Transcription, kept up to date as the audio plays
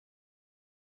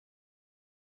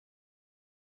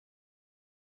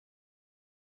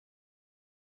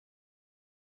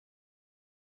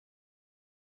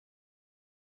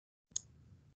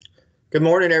Good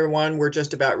morning, everyone. We're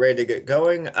just about ready to get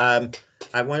going.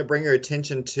 I want to bring your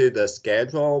attention to the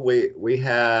schedule. We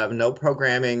have no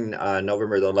programming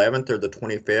November the 11th or the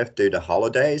 25th due to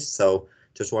holidays, so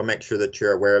just want to make sure that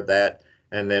you're aware of that.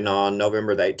 And then on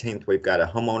November the 18th, we've got a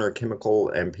homeowner chemical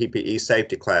and PPE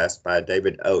safety class by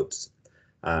David Oates,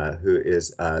 who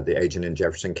is the agent in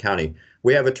Jefferson County.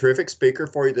 We have a terrific speaker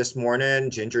for you this morning.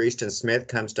 Ginger Easton Smith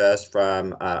comes to us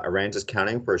from Aransas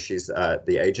County, where she's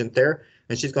the agent there,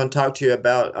 and she's going to talk to you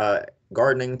about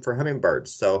gardening for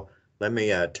hummingbirds. So let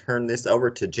me turn this over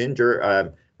to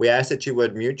Ginger. We ask that you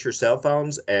would mute your cell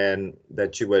phones and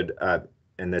that you would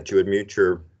mute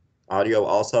your audio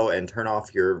also, and turn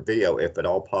off your video if at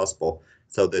all possible,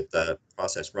 so that the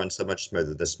process runs so much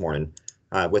smoother this morning.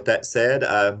 With that said,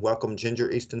 welcome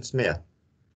Ginger Easton Smith.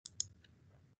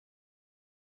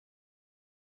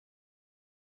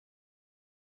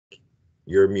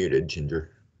 You're muted,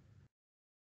 Ginger.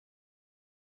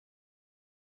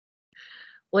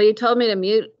 Well, you told me to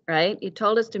mute, right? You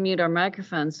told us to mute our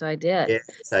microphone, so I did.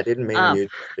 Yes, I didn't mean to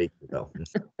mute the speaker, though.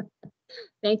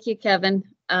 Thank you, Kevin.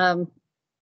 I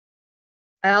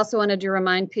also wanted to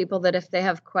remind people that if they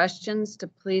have questions, to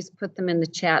please put them in the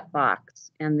chat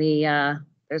box. And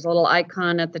there's a little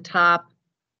icon at the top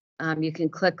you can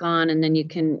click on, and then you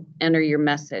can enter your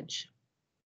message.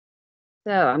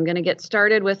 So I'm going to get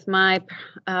started with my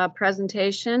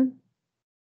presentation.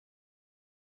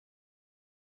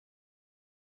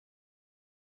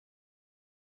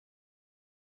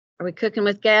 Are we cooking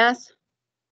with gas?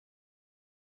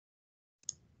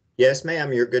 Yes,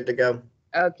 ma'am, you're good to go.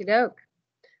 Okie doke.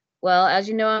 Well, as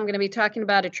you know, I'm going to be talking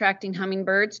about attracting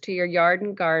hummingbirds to your yard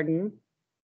and garden.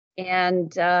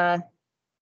 And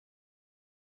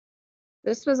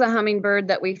this was a hummingbird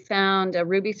that we found, a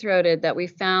ruby-throated that we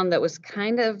found that was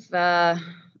kind of,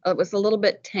 it was a little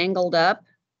bit tangled up.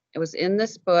 It was in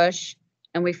this bush,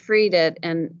 and we freed it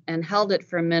and held it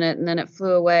for a minute, and then it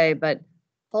flew away. But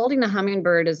holding a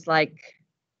hummingbird is like,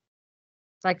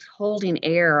 it's like holding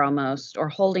air almost, or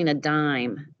holding a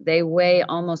dime. They weigh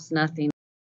almost nothing.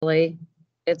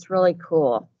 It's really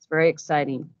cool. It's very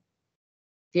exciting.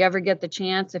 If you ever get the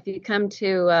chance, if you come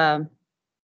to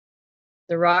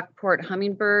the Rockport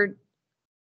Hummingbird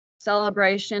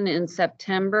celebration in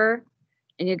September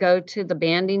and you go to the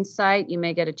banding site, you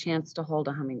may get a chance to hold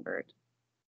a hummingbird.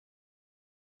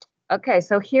 Okay,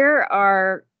 so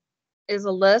here is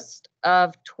a list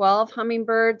of 12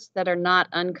 hummingbirds that are not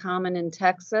uncommon in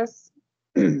Texas.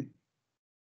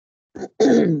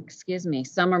 Excuse me,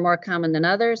 some are more common than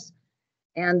others.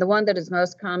 And the one that is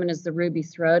most common is the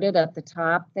ruby-throated at the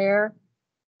top there.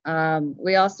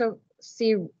 We also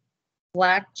see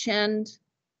black-chinned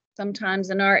sometimes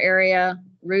in our area,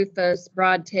 rufous,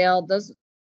 broad-tailed. Those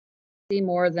see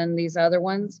more than these other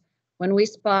ones. When we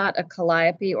spot a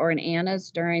calliope or an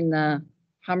anise during the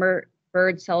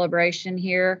hummingbird celebration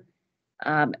here,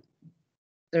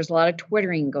 there's a lot of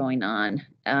twittering going on.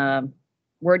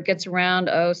 Word gets around,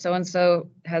 oh, so-and-so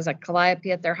has a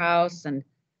calliope at their house, and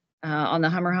on the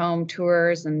Hummer Home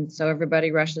tours, and so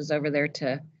everybody rushes over there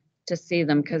to see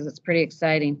them because it's pretty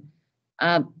exciting.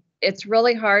 It's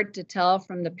really hard to tell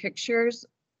from the pictures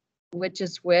which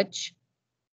is which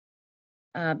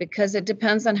because it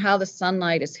depends on how the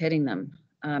sunlight is hitting them.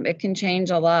 It can change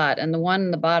a lot. And the one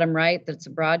in the bottom right that's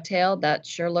a broad-tailed, that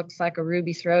sure looks like a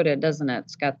ruby-throated, doesn't it?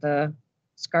 It's got the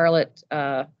scarlet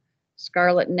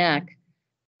neck,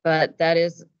 but that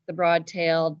is the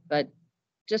broad-tailed. But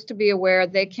just to be aware,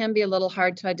 they can be a little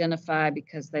hard to identify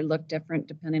because they look different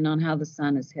depending on how the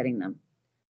sun is hitting them.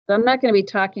 So I'm not going to be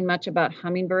talking much about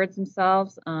hummingbirds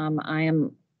themselves. I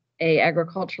am an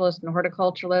agriculturalist and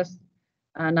horticulturalist,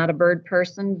 not a bird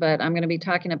person, but I'm going to be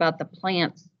talking about the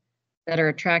plants that are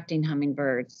attracting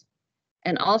hummingbirds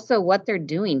and also what they're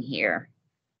doing here.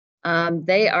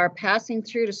 They are passing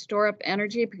through to store up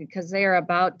energy because they are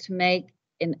about to make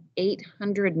an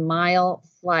 800-mile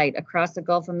flight across the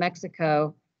Gulf of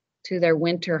Mexico to their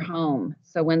winter home.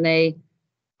 So when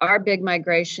our big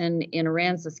migration in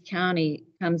Aransas County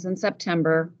comes in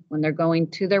September when they're going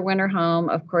to their winter home.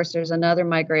 Of course, there's another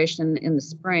migration in the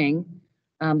spring,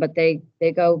 but they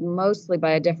go mostly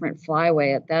by a different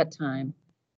flyway at that time.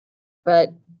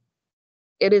 But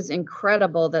it is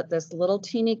incredible that this little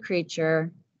teeny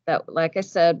creature that, like I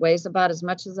said, weighs about as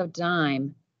much as a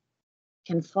dime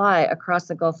can fly across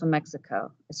the Gulf of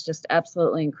Mexico. It's just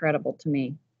absolutely incredible to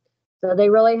me. So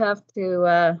they really have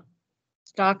to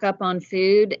stock up on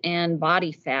food and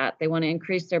body fat. They want to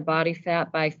increase their body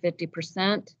fat by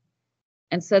 50%.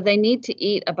 And so they need to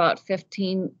eat about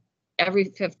every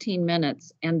 15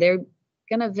 minutes. And they're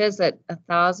going to visit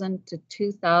 1,000 to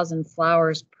 2,000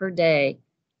 flowers per day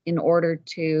in order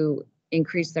to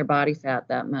increase their body fat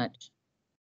that much.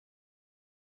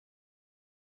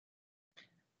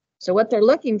 So what they're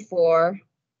looking for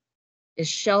is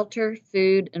shelter,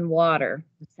 food, and water.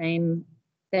 The same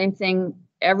thing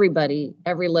everybody,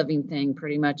 every living thing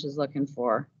pretty much is looking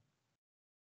for.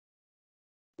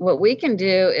 What we can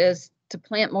do is to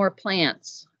plant more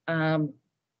plants.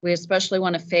 We especially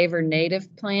want to favor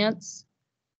native plants,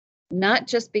 not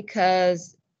just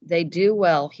because they do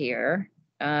well here.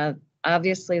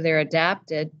 Obviously, they're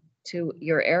adapted to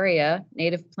your area.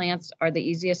 Native plants are the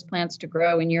easiest plants to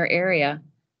grow in your area.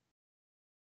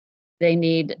 They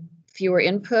need fewer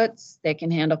inputs. They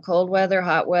can handle cold weather,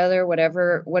 hot weather,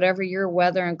 whatever your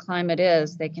weather and climate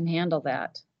is, they can handle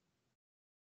that.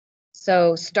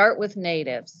 So start with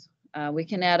natives. We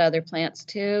can add other plants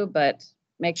too, but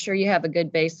make sure you have a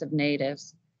good base of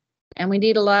natives. And we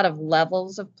need a lot of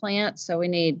levels of plants. So we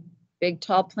need big,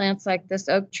 tall plants like this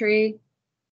oak tree.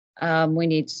 We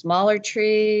need smaller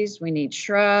trees. We need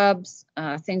shrubs,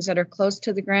 things that are close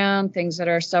to the ground, things that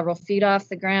are several feet off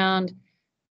the ground,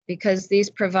 because these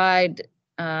provide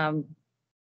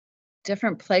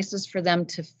different places for them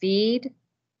to feed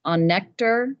on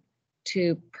nectar,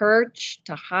 to perch,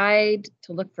 to hide,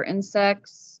 to look for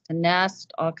insects, to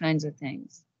nest, all kinds of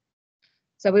things.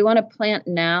 So we want to plant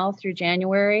now through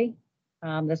January.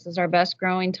 This is our best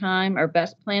growing time, our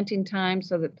best planting time,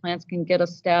 so that plants can get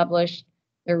established,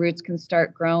 their roots can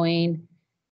start growing,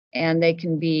 and they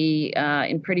can be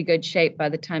in pretty good shape by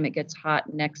the time it gets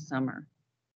hot next summer.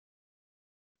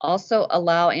 Also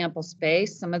allow ample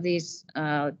space. Some of these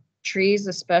trees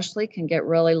especially can get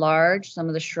really large. Some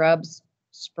of the shrubs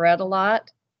spread a lot.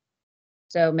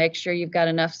 So make sure you've got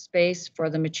enough space for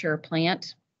the mature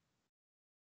plant.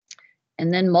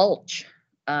 And then mulch.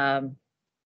 I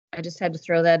just had to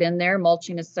throw that in there.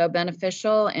 Mulching is so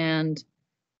beneficial, and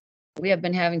we have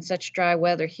been having such dry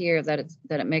weather here that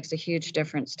it makes a huge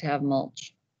difference to have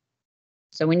mulch.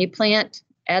 So when you plant,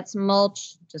 add some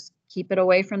mulch, just keep it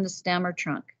away from the stem or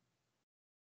trunk.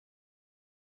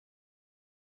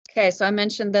 Okay, so I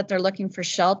mentioned that they're looking for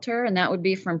shelter, and that would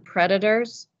be from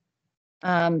predators.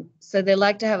 So they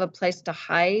like to have a place to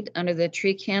hide under the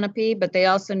tree canopy, but they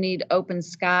also need open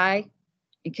sky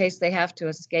in case they have to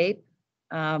escape.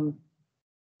 Hawks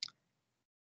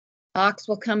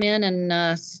will come in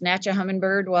and snatch a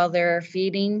hummingbird while they're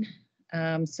feeding.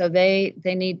 So they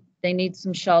need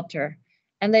some shelter,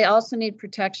 and they also need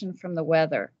protection from the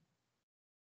weather.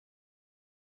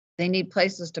 They need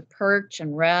places to perch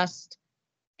and rest,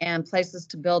 and places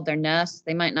to build their nests.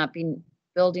 They might not be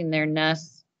building their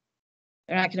nests.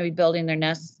 They're not going to be building their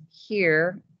nests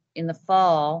here in the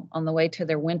fall on the way to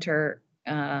their winter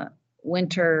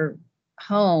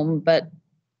home, but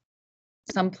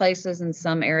some places in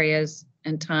some areas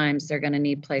and times they're going to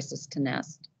need places to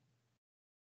nest.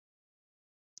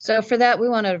 So for that, we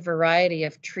want a variety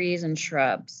of trees and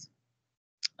shrubs,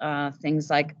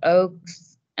 things like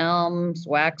oaks, elms,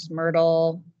 wax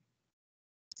myrtle,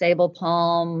 sable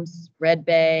palms, red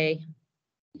bay,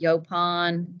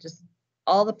 yaupon, just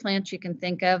all the plants you can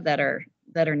think of that are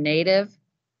native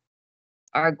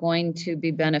are going to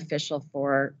be beneficial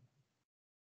for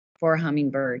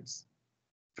hummingbirds,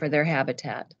 for their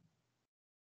habitat.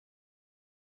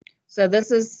 So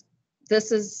this is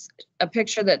a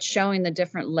picture that's showing the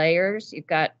different layers. You've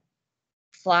got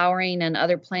flowering and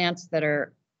other plants that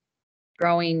are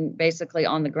growing basically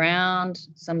on the ground,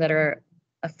 some that are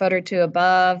a foot or two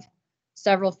above,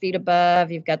 several feet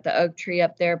above. You've got the oak tree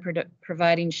up there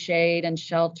providing shade and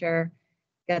shelter.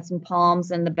 Got some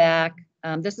palms in the back.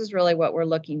 This is really what we're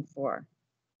looking for.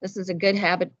 This is a good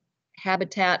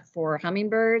habitat for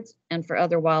hummingbirds and for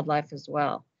other wildlife as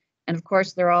well. And of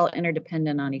course, they're all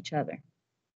interdependent on each other.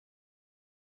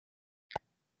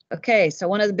 Okay, so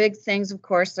one of the big things, of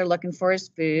course, they're looking for is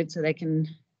food, so they can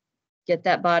get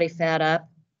that body fat up.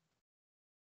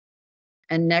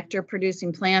 And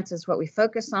nectar-producing plants is what we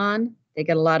focus on. They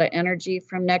get a lot of energy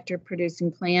from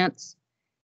nectar-producing plants.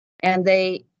 And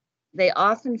they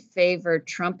often favor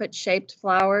trumpet-shaped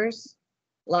flowers,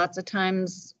 lots of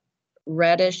times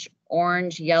reddish,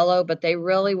 orange, yellow, but they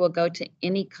really will go to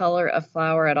any color of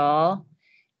flower at all,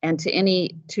 and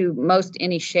to most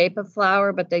any shape of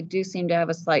flower, but they do seem to have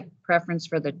a slight preference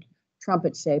for the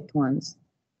trumpet-shaped ones.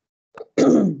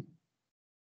 So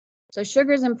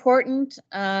sugar is important,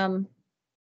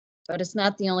 but it's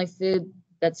not the only food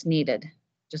that's needed.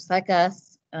 Just like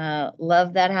us,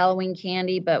 love that Halloween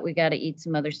candy, but we got to eat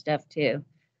some other stuff too.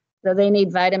 So they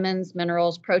need vitamins,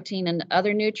 minerals, protein, and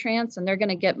other nutrients, and they're going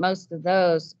to get most of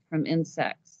those from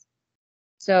insects.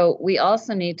 So we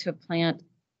also need to plant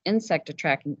insect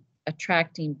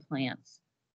attracting plants.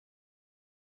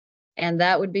 And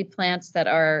that would be plants that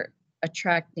are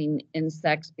attracting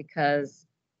insects because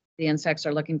the insects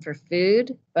are looking for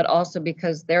food, but also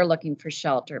because they're looking for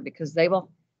shelter, because they will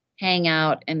hang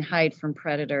out and hide from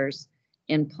predators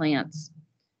in plants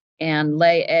and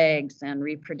lay eggs and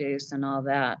reproduce and all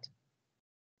that.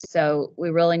 So we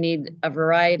really need a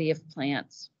variety of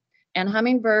plants. And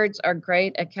hummingbirds are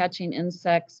great at catching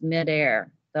insects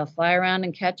midair. They'll fly around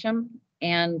and catch them,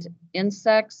 and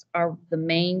insects are the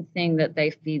main thing that they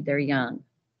feed their young.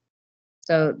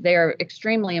 So they're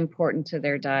extremely important to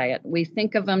their diet. We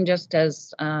think of them just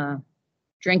as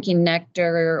drinking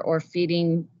nectar or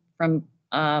feeding from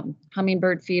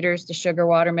hummingbird feeders, the sugar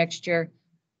water mixture,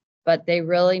 but they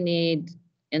really need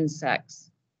insects.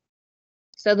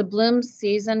 So the bloom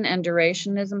season and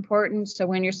duration is important. So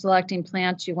when you're selecting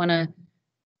plants, you want to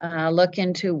look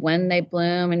into when they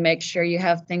bloom and make sure you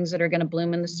have things that are going to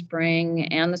bloom in the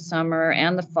spring and the summer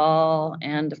and the fall.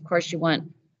 And of course, you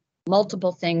want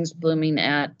multiple things blooming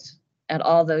at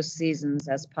all those seasons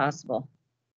as possible.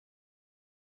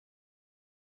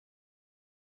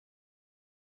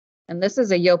 And this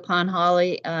is a Yopon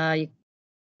holly.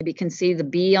 You can see the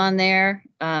bee on there.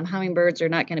 Hummingbirds are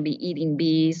not going to be eating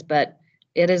bees, but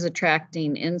it is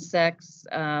attracting insects.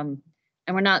 And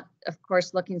we're not, of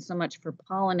course, looking so much for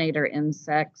pollinator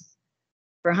insects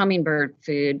for hummingbird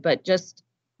food, but just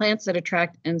plants that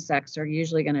attract insects are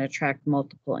usually going to attract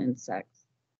multiple insects.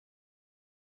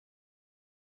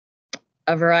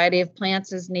 A variety of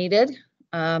plants is needed,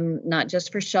 not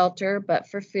just for shelter, but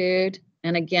for food,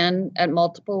 and again, at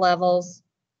multiple levels.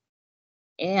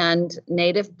 And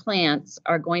native plants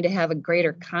are going to have a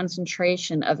greater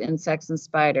concentration of insects and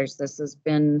spiders. This has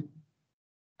been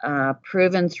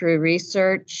proven through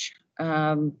research.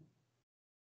 So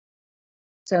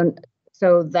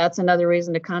that's another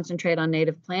reason to concentrate on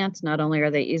native plants. Not only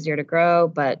are they easier to grow,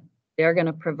 but they're going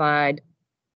to provide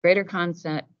greater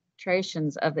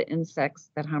concentrations of the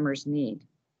insects that hummers need.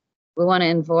 We want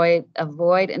to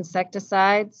avoid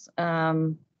insecticides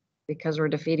because we're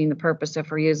defeating the purpose if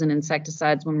we're using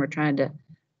insecticides when we're trying to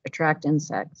attract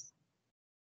insects.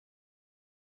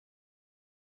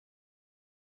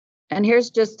 And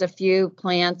here's just a few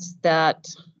plants that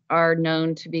are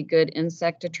known to be good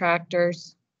insect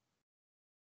attractors.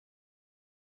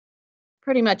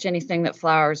 Pretty much anything that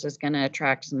flowers is going to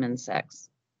attract some insects.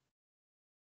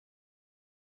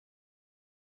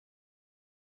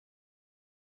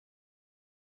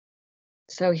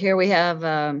 So here we have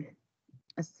a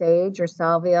sage or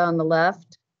salvia on the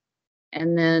left,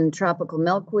 and then tropical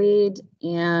milkweed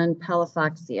and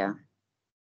palafoxia.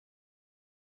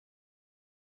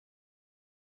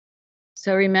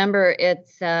 So remember,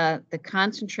 it's the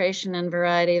concentration and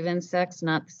variety of insects,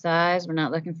 not the size. We're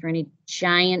not looking for any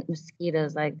giant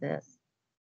mosquitoes like this.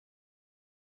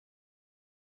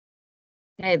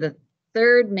 Okay, the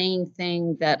third main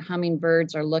thing that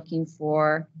hummingbirds are looking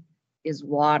for is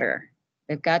water.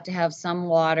 They've got to have some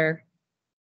water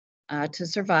to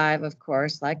survive, of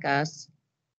course, like us.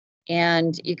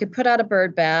 And you could put out a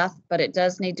bird bath, but it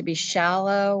does need to be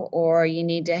shallow, or you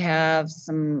need to have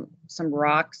some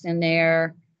rocks in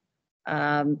there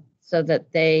so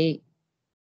they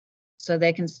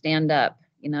can stand up.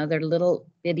 You know, they're little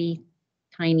bitty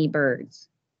tiny birds.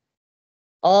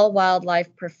 All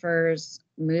wildlife prefers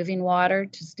moving water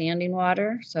to standing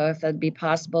water. So if it'd be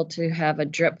possible to have a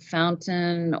drip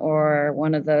fountain or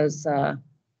one of those,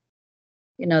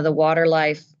 you know, the water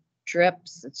life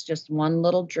drips, it's just one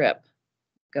little drip,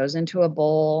 goes into a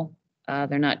bowl.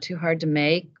 They're not too hard to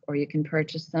make, or you can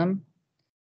purchase them.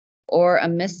 Or a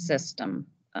mist system.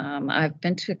 I've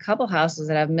been to a couple houses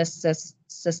that have mist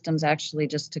systems actually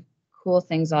just to cool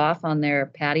things off on their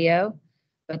patio,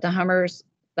 but the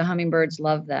hummingbirds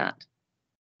love that.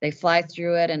 They fly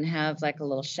through it and have like a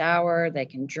little shower. They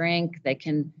can drink. They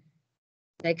can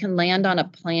land on a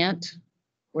plant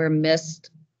where mist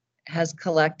has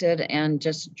collected and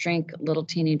just drink little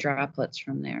teeny droplets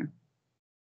from there.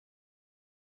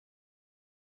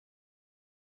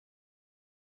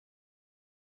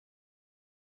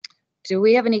 Do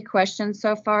we have any questions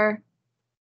so far?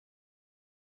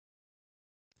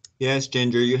 Yes,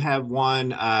 Ginger, you have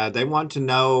one. They want to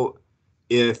know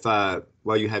if,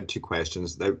 well, you have two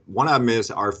questions. One of them is,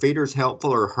 are feeders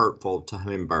helpful or hurtful to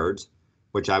hummingbirds?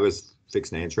 Which I was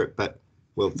fixing to answer it, but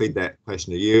we'll feed that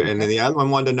question to you. And then the other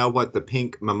one wanted to know what the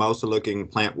pink mimosa looking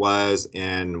plant was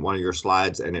in one of your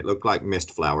slides, and it looked like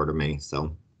mist flower to me,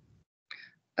 so.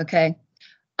 Okay.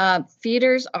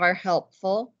 Feeders are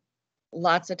helpful.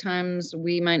 Lots of times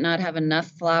we might not have enough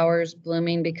flowers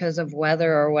blooming because of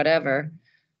weather or whatever,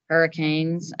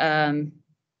 hurricanes,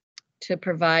 to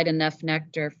provide enough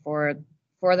nectar for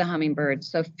the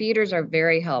hummingbirds. So feeders are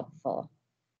very helpful.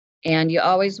 And you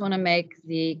always want to make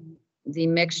the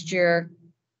mixture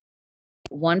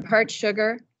 1 part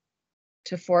sugar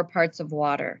to 4 parts of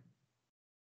water,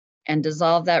 and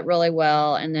dissolve that really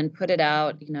well, and then put it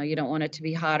out. You know, you don't want it to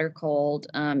be hot or cold.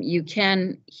 You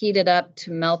can heat it up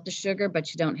to melt the sugar,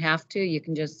 but you don't have to. You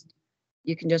can just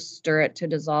stir it to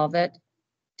dissolve it.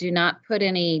 Do not put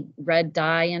any red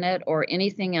dye in it or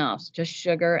anything else, just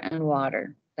sugar and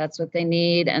water. That's what they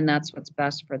need, and that's what's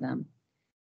best for them.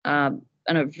 And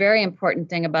a very important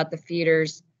thing about the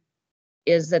feeders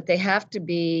is that they have to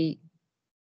be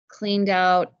cleaned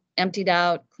out, emptied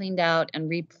out, cleaned out, and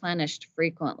replenished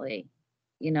frequently.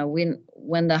 You know,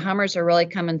 when the Hummers are really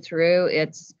coming through,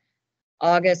 it's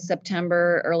August,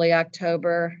 September, early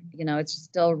October. You know, it's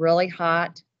still really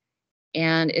hot,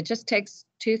 and it just takes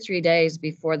 2-3 days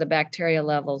before the bacteria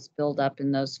levels build up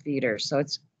in those feeders. So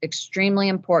it's extremely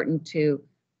important to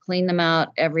clean them out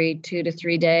every 2 to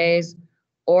 3 days,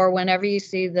 or whenever you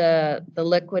see the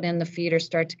liquid in the feeder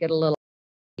start to get a little,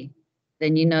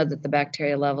 then you know that the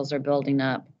bacteria levels are building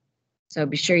up. So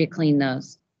be sure you clean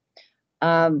those.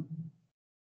 And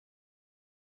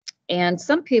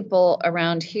some people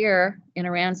around here in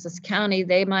Aransas County,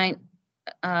 they might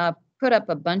put up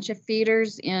a bunch of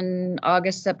feeders in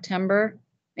August, September,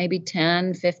 maybe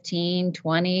 10, 15,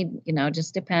 20, you know,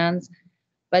 just depends.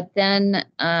 But then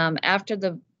after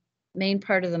the main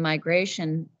part of the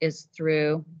migration is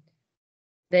through,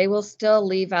 they will still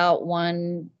leave out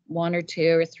one or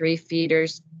 2 or 3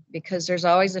 feeders, because there's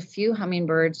always a few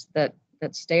hummingbirds that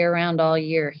stay around all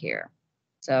year here.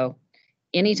 So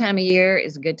any time of year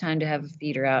is a good time to have a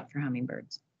feeder out for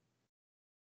hummingbirds.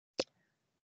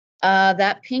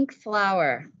 That pink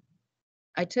flower,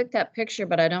 I took that picture,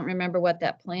 but I don't remember what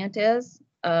that plant is.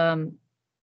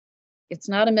 It's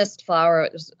not a mist flower.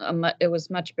 It was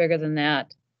much bigger than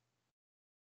that.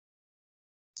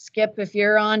 Skip, if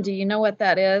you're on, do you know what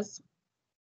that is?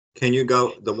 Can you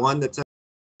go the one that's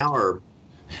now, or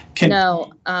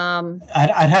no?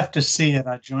 I'd have to see it.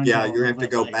 I joined. Yeah, you have to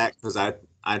go back, because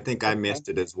I think I missed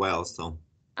it as well. So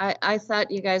I thought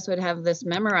you guys would have this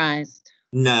memorized.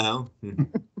 No.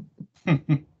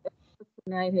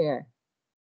 Right here.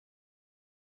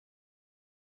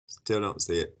 Still don't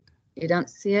see it. You don't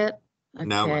see it? Okay.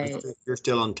 No, you're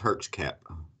still on Turk's cap.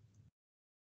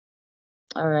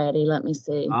 Alrighty, let me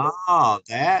see. Oh,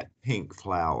 that pink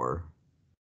flower.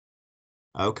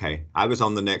 Okay, I was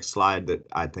on the next slide that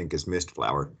I think is mist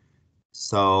flower.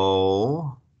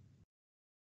 So,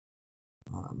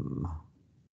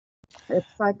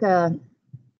 it's like a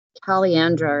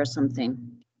Caliandra or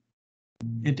something.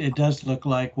 It does look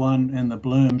like one in the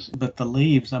blooms, but the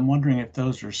leaves, I'm wondering if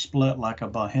those are split like a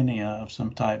Bauhinia of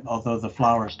some type, although the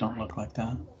flowers don't look like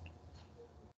that.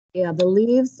 Yeah, the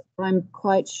leaves, I'm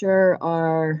quite sure,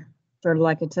 are sort of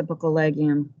like a typical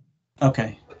legume.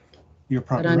 Okay, you're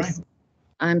probably right.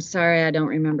 I'm sorry, I don't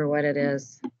remember what it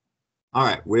is. All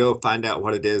right, we'll find out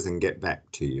what it is and get back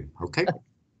to you, okay?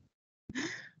 I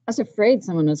was afraid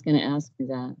someone was going to ask me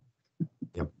that.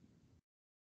 Yep.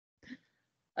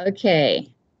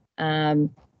 Okay.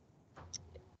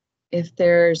 If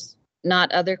there's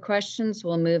not other questions,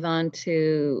 we'll move on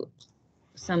to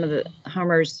some of the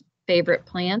Hummer's favorite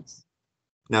plants.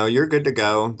 No, you're good to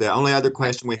go. The only other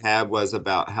question we had was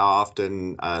about how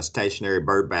often stationary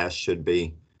bird baths should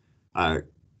be,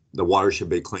 the water should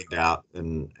be cleaned out,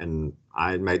 and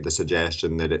I made the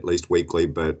suggestion that at least weekly,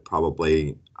 but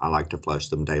probably I like to flush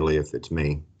them daily if it's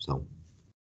me. So.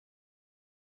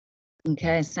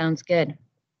 Okay, sounds good.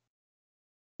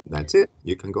 That's it.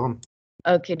 You can go on.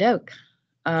 Okie doke.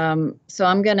 So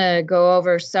I'm going to go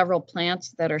over several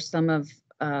plants that are some of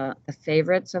the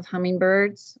favorites of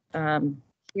hummingbirds.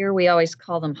 Here we always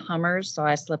call them hummers, so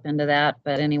I slip into that.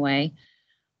 But anyway,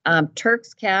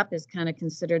 Turk's cap is kind of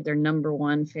considered their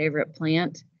 #1 favorite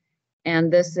plant.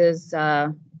 And this is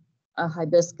a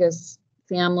hibiscus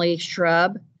family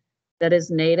shrub that is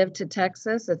native to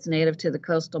Texas. It's native to the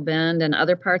coastal bend and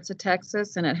other parts of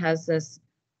Texas. And it has this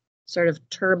sort of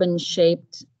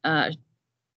turban-shaped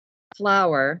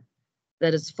flower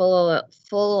that is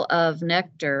full of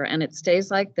nectar, and it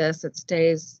stays like this.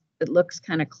 It looks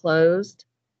kind of closed,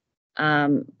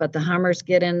 but the hummers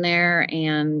get in there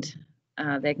and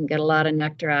they can get a lot of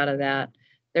nectar out of that.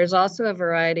 There's also a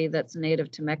variety that's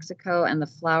native to Mexico, and the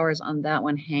flowers on that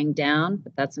one hang down,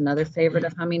 but that's another favorite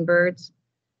of hummingbirds.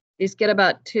 These get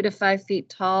about 2 to 5 feet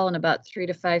tall and about 3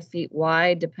 to 5 feet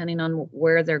wide, depending on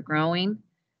where they're growing.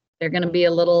 They're going to be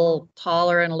a little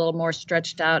taller and a little more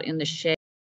stretched out in the shade,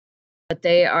 but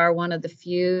they are one of the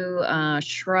few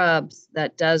shrubs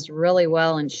that does really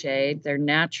well in shade. They're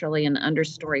naturally an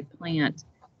understory plant,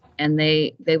 and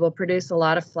they will produce a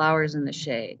lot of flowers in the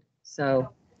shade. So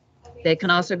They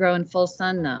can also grow in full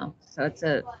sun though. So it's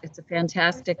a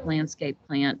fantastic landscape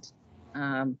plant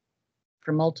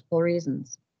for multiple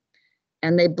reasons.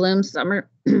 And they bloom summer,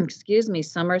 excuse me,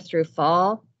 summer through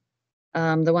fall.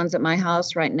 The ones at my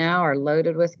house right now are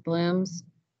loaded with blooms.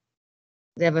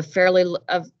 They have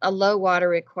a low water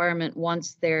requirement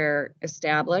once they're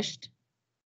established.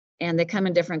 And they come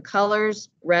in different colors.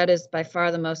 Red is by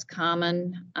far the most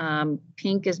common.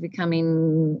 Pink is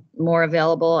becoming more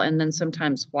available, and then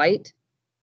sometimes white.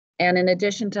 And in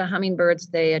addition to hummingbirds,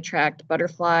 they attract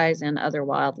butterflies and other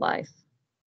wildlife.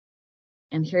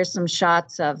 And here's some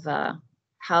shots of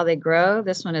how they grow.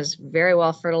 This one is very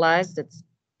well fertilized. It's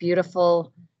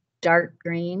beautiful, dark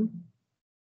green.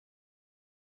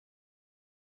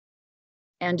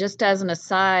 And just as an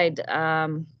aside,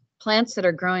 plants that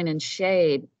are growing in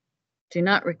shade do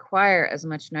not require as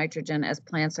much nitrogen as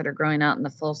plants that are growing out in the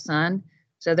full sun.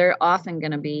 So they're often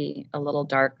going to be a little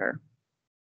darker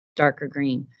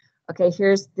green. Okay,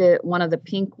 here's one of the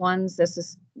pink ones. This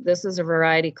is a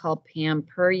variety called Pam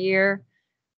per year.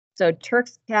 So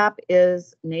Turk's Cap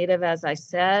is native, as I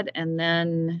said, and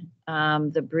then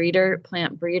the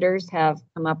plant breeders have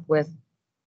come up with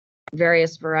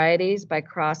various varieties by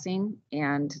crossing.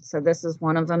 And so this is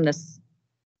one of them. This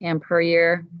Pam per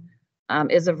year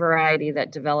is a variety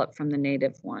that developed from the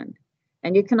native one.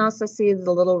 And you can also see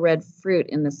the little red fruit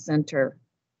in the center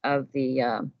of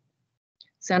the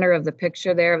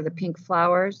picture there of the pink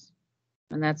flowers.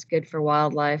 And that's good for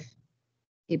wildlife.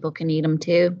 People can eat them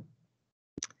too.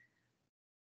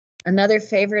 Another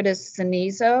favorite is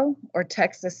Cenizo or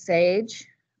Texas sage.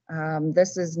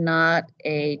 This is not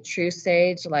a true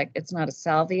sage, like it's not a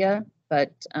salvia,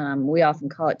 but we often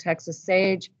call it Texas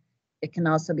sage. It can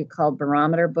also be called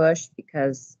barometer bush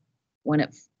because when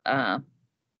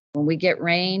we get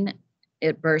rain,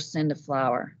 it bursts into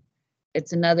flower.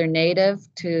 It's another native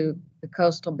to the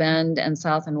coastal bend and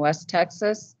South and West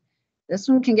Texas. This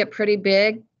one can get pretty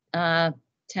big, 10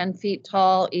 feet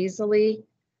tall easily.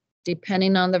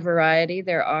 Depending on the variety,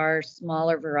 there are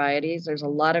smaller varieties. There's a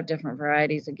lot of different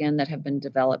varieties, again, that have been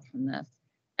developed from this,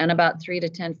 and about 3 to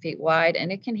 10 feet wide.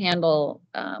 And it can handle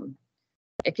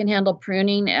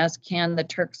pruning, as can the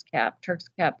Turk's Cap. Turk's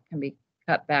Cap can be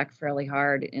cut back fairly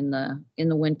hard in the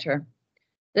winter.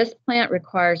 This plant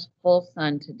requires full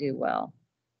sun to do well.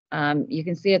 You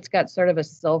can see it's got sort of a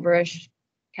silverish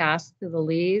cast to the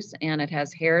leaves, and it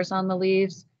has hairs on the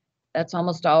leaves. That's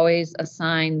almost always a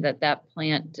sign that that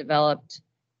plant developed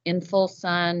in full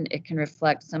sun. It can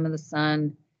reflect some of the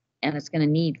sun, and it's going to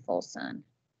need full sun.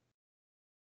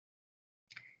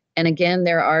 And again,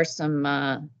 there are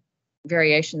some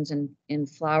variations in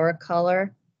flower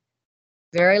color.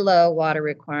 Very low water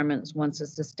requirements. Once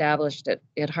it's established,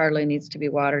 it hardly needs to be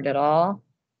watered at all.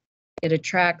 It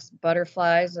attracts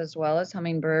butterflies as well as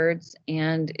hummingbirds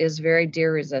and is very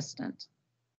deer resistant.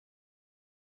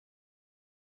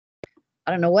 I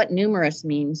don't know what numerous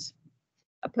means.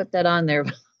 I put that on there,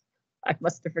 but I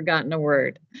must have forgotten a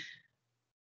word.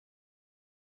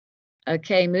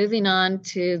 Okay, moving on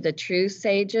to the true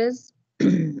sages.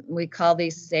 We call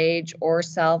these sage or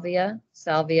salvia.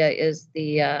 Salvia is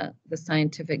the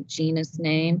scientific genus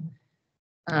name.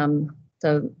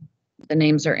 So the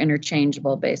names are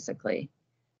interchangeable, basically.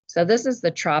 So this is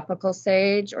the tropical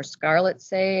sage or scarlet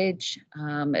sage.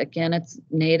 Again, it's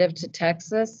native to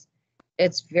Texas.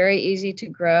 It's very easy to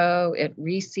grow. It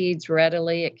reseeds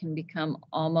readily. It can become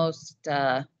almost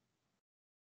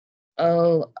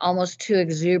too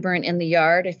exuberant in the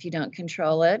yard if you don't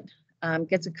control it.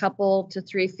 Gets a couple to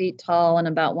 3 feet tall and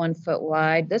about 1 foot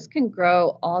wide. This can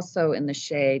grow also in the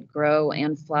shade, grow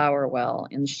and flower well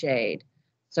in shade.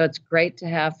 So it's great to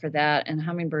have for that, and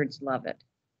hummingbirds love it.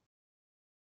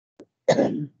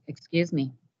 Excuse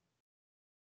me.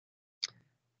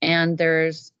 And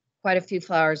there's quite a few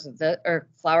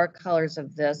flower colors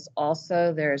of this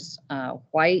also. There's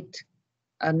white,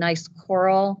 a nice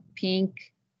coral, pink,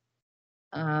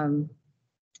 and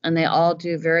they all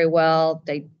do very well.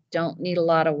 They don't need a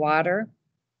lot of water.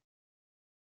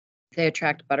 They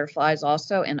attract butterflies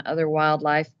also and other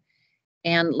wildlife.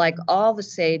 And like all the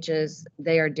sages,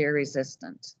 they are deer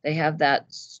resistant. They have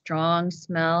that strong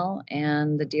smell,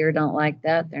 and the deer don't like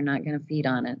that. They're not going to feed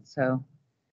on it. So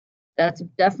that's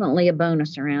definitely a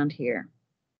bonus around here.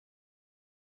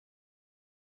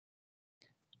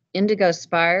 Indigo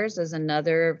spires is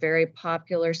another very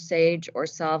popular sage or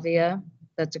salvia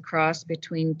that's a cross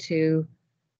between two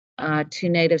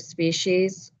native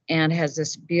species and has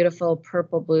this beautiful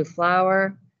purple-blue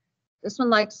flower. This one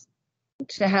likes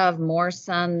to have more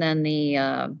sun than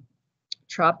the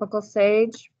tropical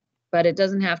sage, but it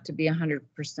doesn't have to be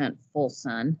 100% full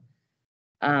sun.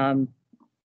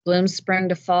 Blooms spring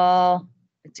to fall.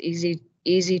 It's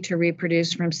easy to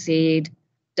reproduce from seed.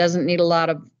 Doesn't need a lot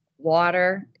of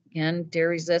water. Again, deer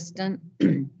resistant.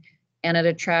 And it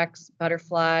attracts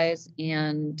butterflies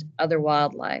and other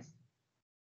wildlife.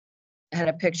 I had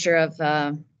a picture of,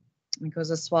 I think it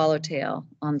was a swallowtail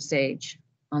on sage,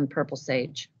 on purple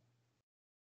sage.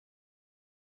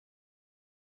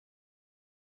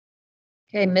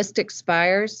 Okay, Mystic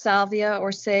Spires salvia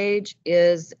or sage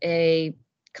is a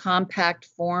compact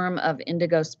form of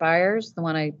indigo spires, the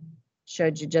one I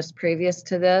showed you just previous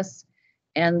to this.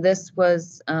 And this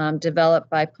was developed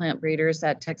by plant breeders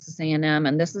at Texas A&M,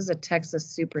 and this is a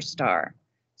Texas superstar.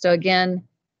 So again,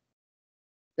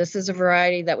 this is a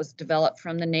variety that was developed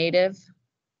from the native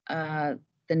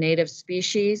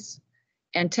species.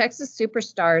 And Texas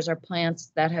superstars are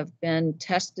plants that have been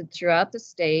tested throughout the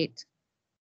state,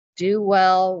 do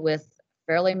well with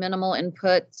fairly minimal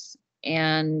inputs,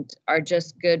 and are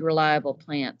just good, reliable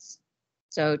plants.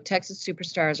 So Texas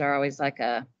superstars are always like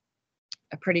a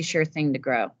pretty sure thing to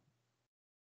grow.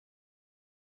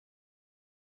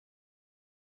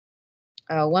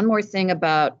 One more thing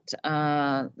about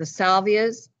the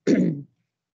salvias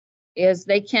is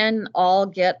they can all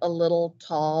get a little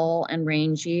tall and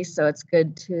rangy, so it's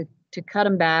good to cut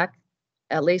them back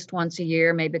at least once a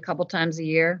year, maybe a couple times a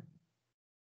year.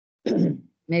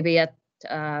 maybe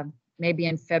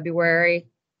in February,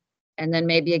 and then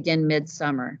maybe again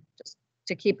midsummer, just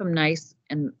to keep them nice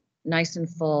and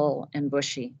full and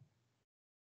bushy.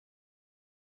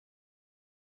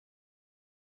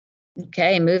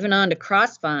 Okay, moving on to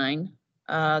crossvine.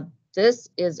 This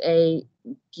is a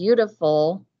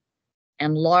beautiful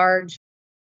and large.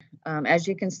 As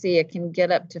you can see, it can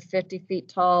get up to 50 feet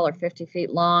tall or 50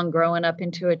 feet long, growing up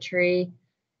into a tree.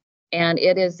 And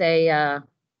it is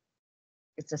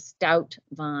it's a stout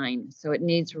vine, so it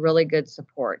needs really good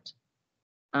support.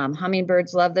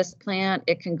 Hummingbirds love this plant.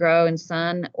 It can grow in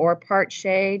sun or part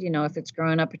shade. You know, if it's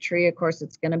growing up a tree, of course,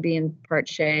 it's going to be in part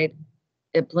shade.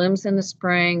 It blooms in the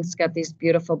spring. It's got these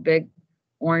beautiful big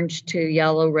orange to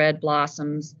yellow red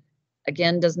blossoms.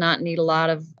 Again, does not need a lot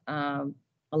of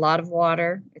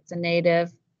water. It's a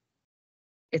native.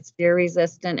 It's deer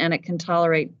resistant, and it can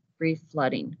tolerate brief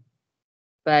flooding.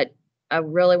 But I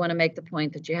really want to make the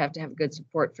point that you have to have good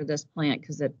support for this plant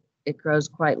because it grows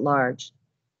quite large.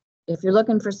 If you're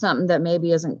looking for something that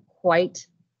maybe isn't quite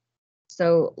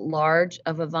so large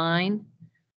of a vine,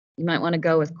 you might want to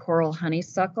go with coral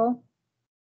honeysuckle.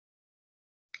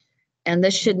 And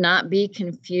this should not be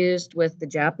confused with the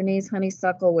Japanese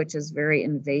honeysuckle, which is very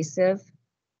invasive.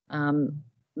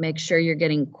 Make sure you're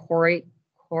getting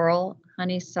coral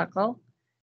honeysuckle.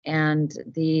 And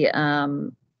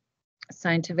the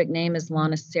scientific name is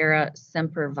Lonicera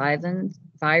sempervirens.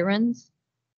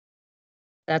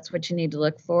 That's what you need to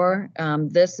look for.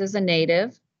 This is a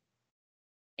native,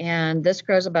 and this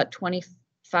grows about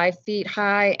 25 feet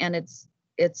high, and its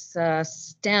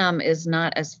stem is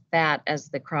not as fat as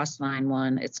the crossvine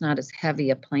one. It's not as heavy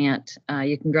a plant.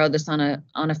 You can grow this on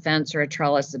a fence or a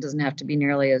trellis. It doesn't have to be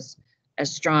nearly as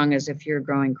strong as if you're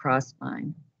growing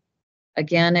crossvine.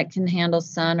 Again, it can handle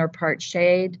sun or part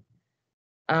shade.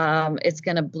 It's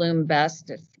going to bloom best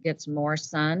if it gets more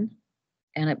sun,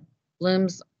 and it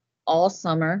blooms all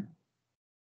summer.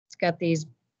 It's got these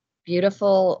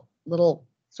beautiful little,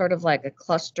 sort of like a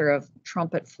cluster of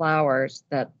trumpet flowers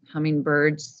that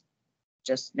hummingbirds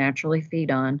just naturally feed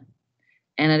on.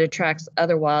 And it attracts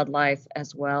other wildlife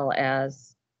as well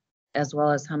as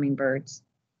hummingbirds.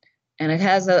 And it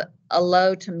has a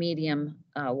low to medium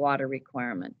water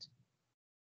requirement.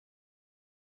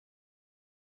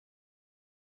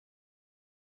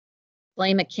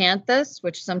 Flame acanthus,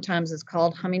 which sometimes is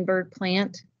called hummingbird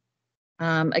plant.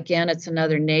 Again, it's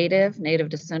another native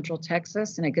to Central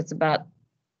Texas, and it gets about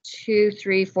 2,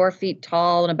 3, 4 feet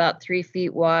tall and about 3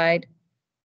 feet wide.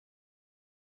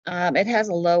 It has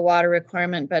a low water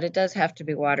requirement, but it does have to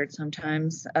be watered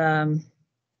sometimes,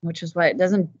 which is why it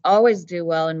doesn't always do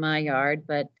well in my yard,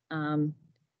 but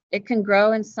it can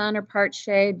grow in sun or part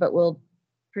shade, but will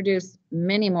produce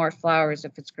many more flowers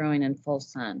if it's growing in full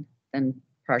sun than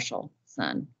partial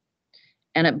sun.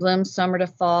 And it blooms summer to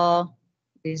fall,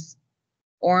 these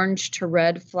orange to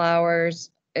red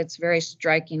flowers. It's very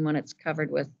striking when it's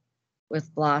covered with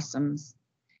blossoms.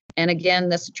 And again,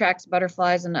 this attracts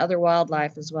butterflies and other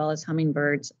wildlife as well as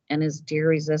hummingbirds, and is deer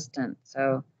resistant.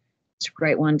 So it's a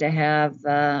great one to have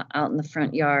out in the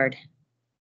front yard.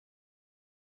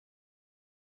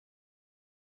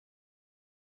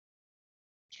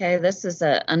 Okay, this is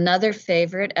another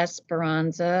favorite,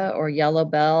 Esperanza or yellow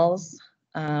bells,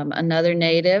 another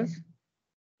native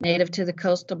to the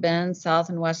coastal bend, South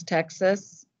and West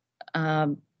Texas.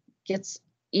 Gets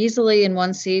easily in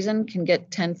one season can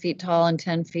get 10 feet tall and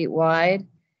 10 feet wide.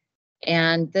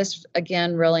 And this,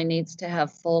 again, really needs to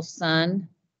have full sun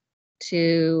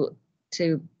to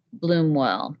bloom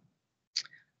well.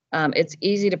 It's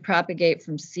easy to propagate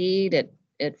from seed.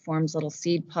 It forms little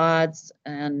seed pods,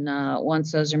 and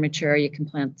once those are mature, you can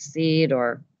plant the seed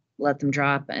or let them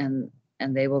drop and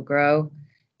they will grow.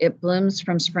 It blooms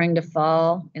from spring to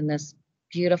fall in this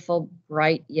beautiful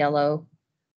bright yellow.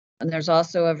 And there's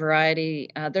also a variety,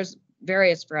 there's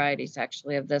various varieties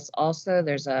actually of this also.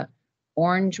 There's a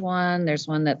orange one, there's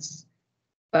one that's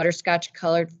butterscotch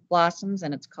colored blossoms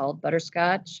and it's called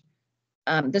butterscotch.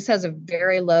 This has a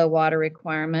very low water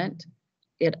requirement.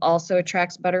 It also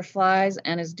attracts butterflies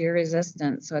and is deer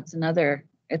resistant. So it's another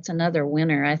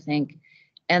winner, I think.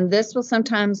 And this will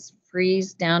sometimes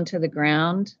freeze down to the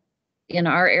ground. In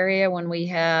our area, when we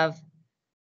have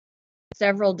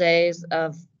several days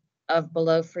of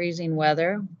below freezing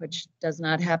weather, which does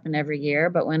not happen every year,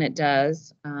 but when it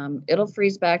does, it'll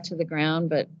freeze back to the ground,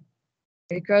 but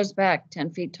it grows back 10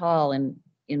 feet tall in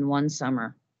one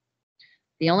summer.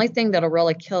 The only thing that'll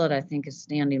really kill it, I think, is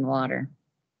standing water.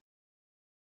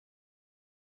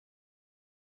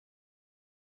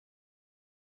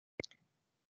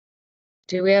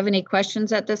 Do we have any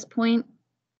questions at this point?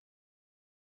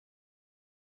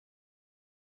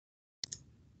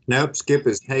 Nope, Skip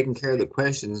is taking care of the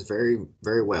questions very,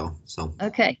 very well. So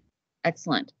Okay,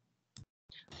 excellent.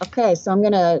 Okay, so I'm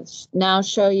gonna now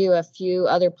show you a few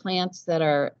other plants that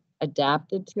are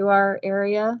adapted to our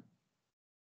area,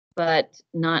 but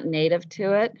not native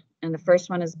to it. And the first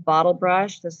one is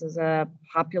bottlebrush. This is a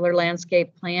popular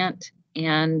landscape plant.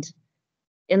 And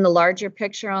in the larger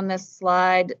picture on this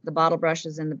slide, the bottlebrush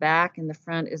is in the back. In the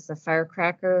front is the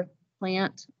firecracker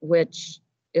plant, which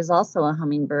is also a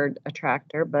hummingbird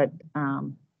attractor, but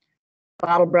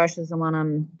bottlebrush is the one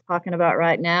I'm talking about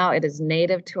right now. It is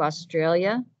native to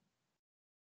Australia.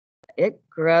 It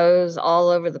grows all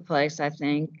over the place, I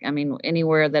think. I mean,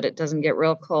 anywhere that it doesn't get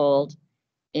real cold.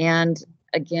 And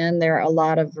again, there are a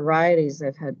lot of varieties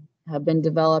that have been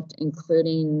developed,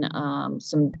 including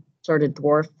some sort of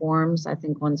dwarf forms. I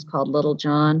think one's called Little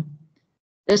John.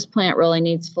 This plant really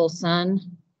needs full sun.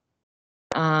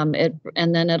 And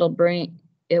then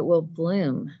it will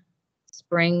bloom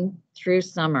spring through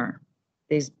summer.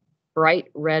 These bright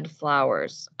red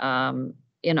flowers.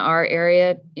 In our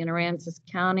area, in Aransas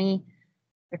County,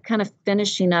 they're kind of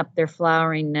finishing up their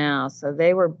flowering now. So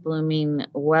they were blooming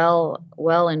well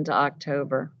into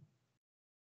October.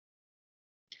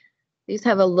 These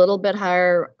have a little bit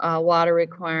higher water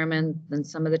requirement than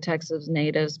some of the Texas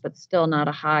natives, but still not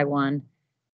a high one.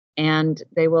 And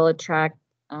they will attract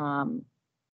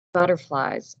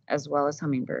butterflies as well as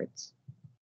hummingbirds,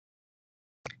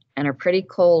 and are pretty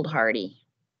cold hardy.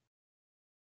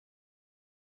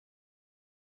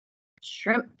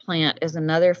 Shrimp plant is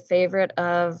another favorite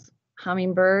of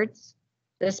hummingbirds.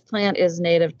 This plant is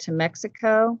native to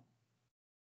Mexico.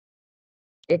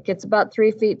 It gets about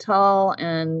 3 feet tall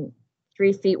and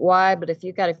 3 feet wide, but if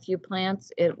you've got a few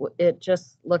plants, it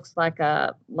just looks like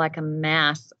a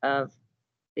mass of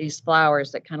these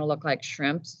flowers that kind of look like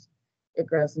shrimps. It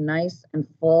grows nice and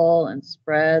full and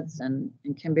spreads and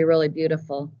can be really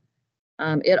beautiful.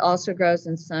 It also grows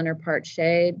in sun or part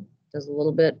shade, does a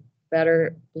little bit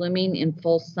better blooming in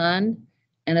full sun,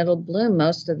 and it'll bloom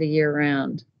most of the year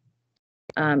round.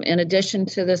 In addition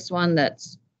to this one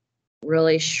that's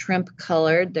really shrimp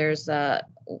colored, there's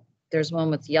one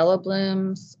with yellow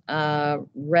blooms,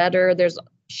 redder, there's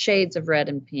shades of red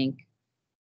and pink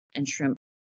and shrimp.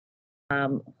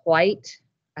 White,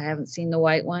 I haven't seen the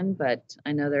white one, but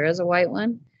I know there is a white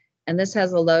one. And this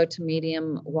has a low to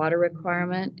medium water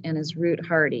requirement and is root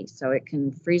hardy, so it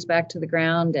can freeze back to the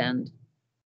ground and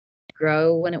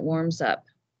grow when it warms up.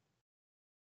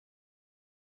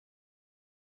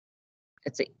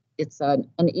 It's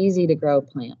an easy to grow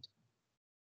plant.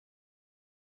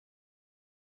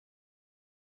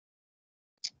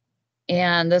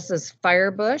 And this is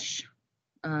firebush,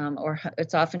 or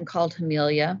it's often called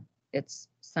Hummilia. It's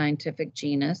scientific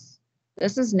genus.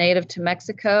 This is native to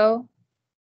Mexico.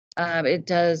 It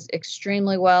does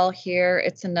extremely well here.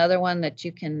 It's another one that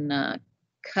you can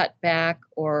cut back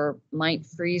or might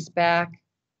freeze back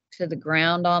to the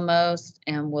ground almost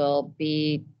and will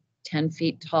be 10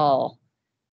 feet tall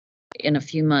in a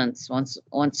few months.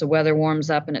 Once the weather warms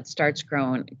up and it starts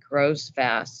growing, it grows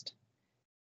fast.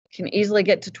 It can easily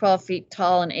get to 12 feet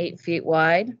tall and 8 feet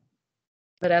wide.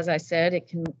 But as I said, it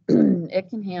can it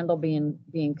can handle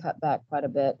being cut back quite a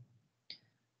bit.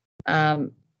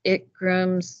 It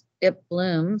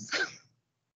blooms.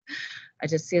 I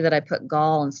just see that I put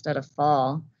gall instead of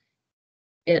fall.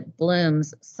 it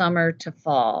blooms summer to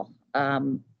fall.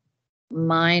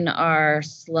 Mine are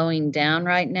slowing down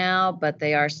right now, but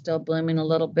they are still blooming a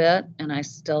little bit, and I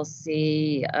still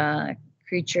see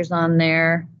creatures on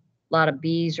there. A lot of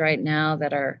bees right now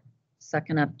that are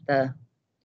sucking up the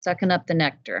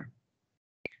nectar.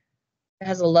 It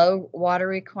has a low water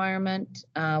requirement.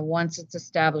 Once it's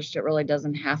established, it really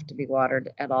doesn't have to be watered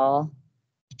at all.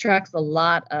 It attracts a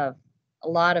lot of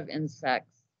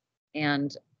insects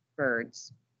and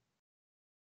birds,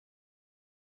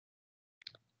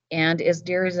 and is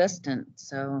deer resistant.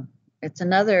 So it's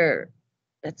another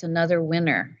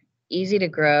winner. Easy to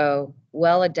grow,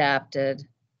 well adapted,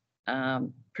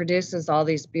 produces all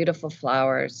these beautiful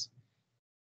flowers.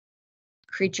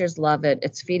 Creatures love it.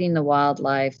 It's feeding the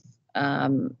wildlife.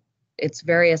 It's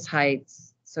various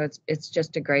heights, so it's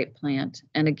just a great plant.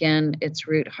 And again, it's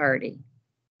root hardy,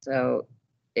 so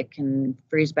it can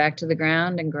freeze back to the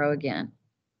ground and grow again.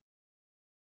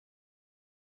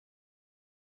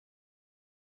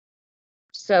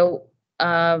 So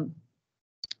what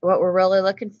we're really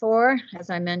looking for, as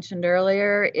I mentioned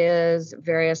earlier, is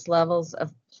various levels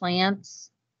of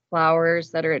plants,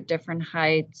 flowers that are at different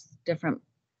heights, different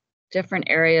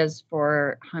areas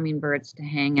for hummingbirds to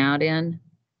hang out in,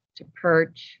 to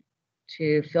perch,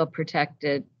 to feel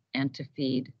protected, and to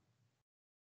feed.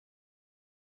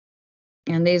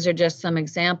 And these are just some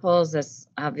examples. This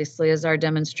obviously is our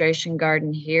demonstration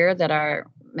garden here that our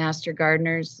master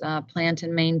gardeners plant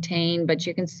and maintain, but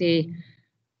you can see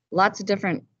lots of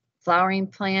different flowering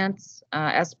plants,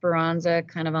 Esperanza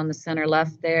kind of on the center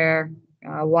left there,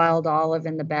 wild olive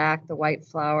in the back, the white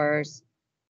flowers.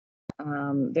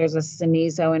 There's a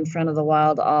cenizo in front of the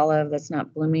wild olive that's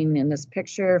not blooming in this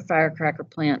picture, firecracker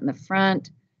plant in the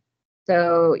front.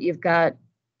 So you've got,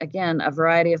 again, a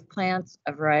variety of plants,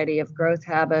 a variety of growth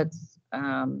habits,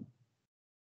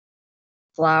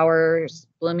 flowers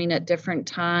blooming at different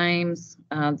times.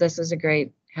 This is a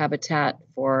great habitat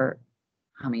for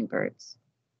hummingbirds.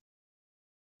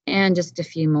 And just a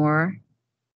few more.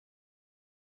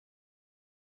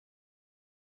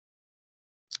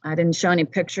 I didn't show any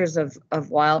pictures of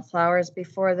wildflowers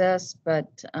before this,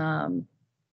 but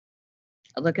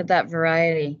look at that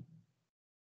variety.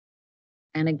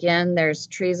 And again, there's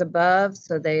trees above,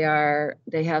 so they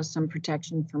have some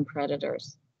protection from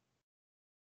predators.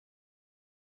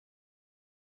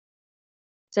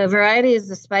 So variety is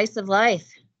the spice of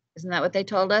life. Isn't that what they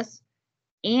told us?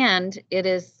 And it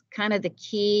is kind of the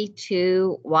key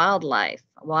to wildlife.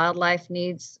 Wildlife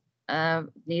needs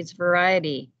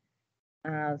variety.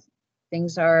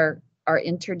 Things are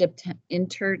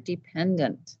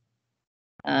interdependent.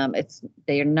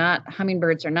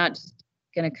 Hummingbirds are not just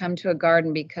going to come to a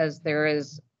garden because there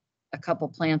is a couple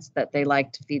plants that they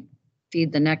like to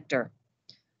feed the nectar.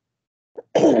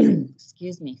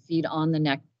 Excuse me, feed on the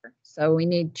nectar. So we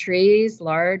need trees,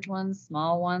 large ones,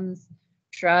 small ones,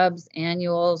 shrubs,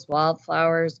 annuals,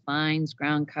 wildflowers, vines,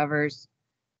 ground covers,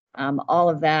 all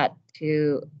of that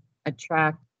to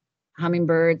attract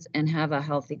hummingbirds and have a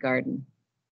healthy garden.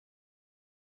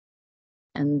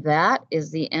 And that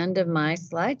is the end of my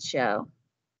slideshow.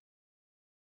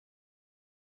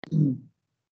 So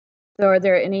are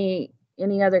there any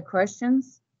other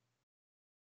questions?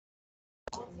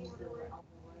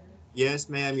 Yes,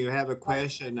 ma'am, you have a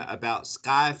question about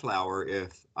skyflower,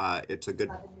 if it's a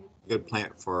good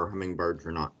plant for hummingbirds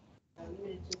or not.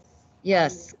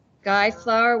 Yes,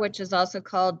 skyflower, which is also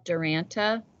called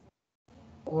Duranta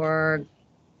or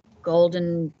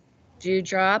golden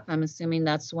dewdrop. I'm assuming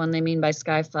that's the one they mean by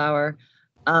skyflower.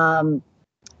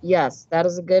 Yes, that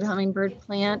is a good hummingbird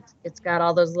plant. It's got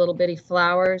all those little bitty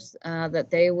flowers that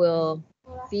they will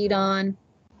feed on.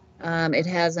 It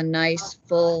has a nice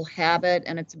full habit,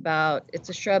 and it's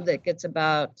a shrub that gets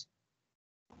about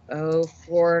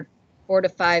 4 to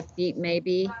 5 feet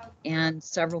maybe, and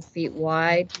several feet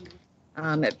wide.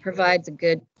 It provides a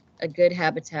good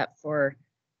habitat for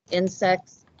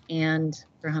insects and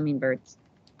for hummingbirds.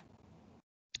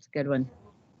 It's a good one.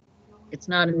 It's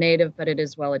not a native, but it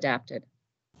is well adapted.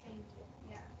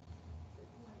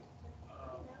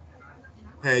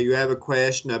 Okay, you have a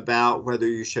question about whether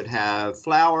you should have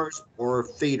flowers or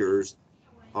feeders,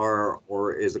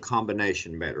 or is a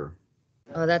combination better?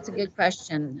 Oh, that's a good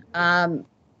question.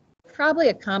 Probably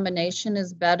a combination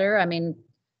is better. I mean,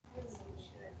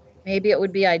 maybe it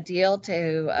would be ideal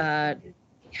to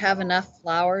have enough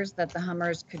flowers that the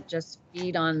hummers could just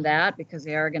feed on that, because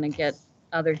they are going to get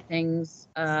other things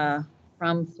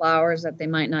from flowers that they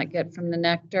might not get from the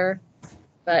nectar.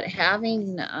 But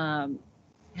having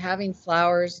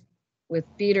flowers with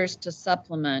feeders to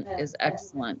supplement is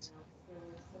excellent.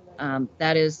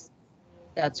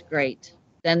 That's great.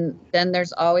 then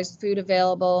there's always food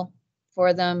available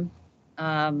for them.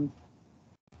 That's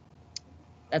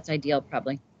ideal,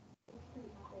 probably.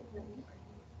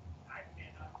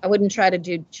 I wouldn't try to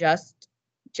do just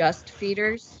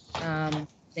feeders.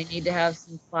 They need to have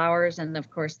some flowers, and of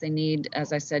course they need,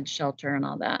 as I said, shelter and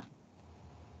all that.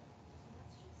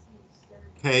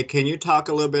 Okay, can you talk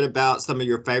a little bit about some of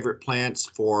your favorite plants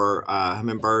for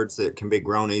hummingbirds that can be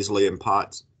grown easily in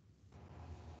pots?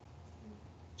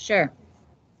 Sure.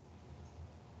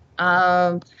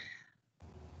 Let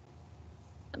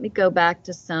me go back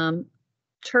to some.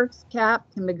 Turk's cap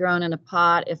can be grown in a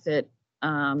pot if it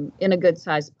in a good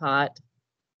sized pot,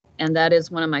 and that is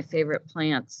one of my favorite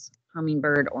plants,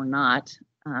 hummingbird or not.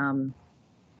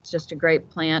 It's just a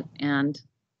great plant, and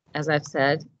as I've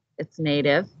said, it's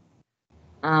native.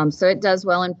 So it does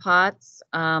well in pots.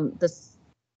 The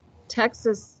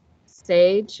Texas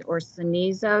sage or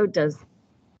cenizo does,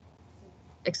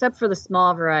 except for the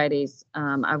small varieties.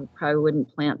 I probably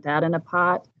wouldn't plant that in a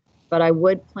pot, but I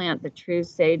would plant the true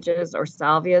sages or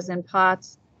salvias in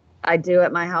pots. I do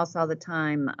at my house all the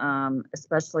time,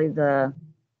 especially the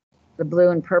blue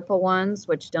and purple ones,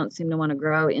 which don't seem to want to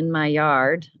grow in my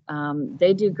yard.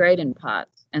 They do great in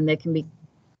pots, and they can be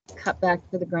cut back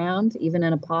to the ground, even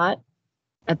in a pot.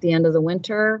 At the end of the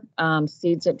winter,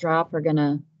 seeds that drop are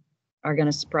gonna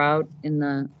sprout in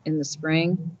the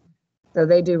spring. So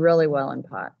they do really well in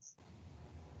pots,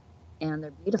 and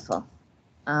they're beautiful.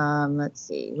 Let's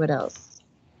see, what else?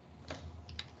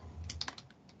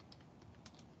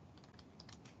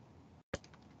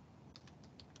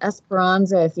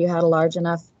 Esperanza, if you had a large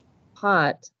enough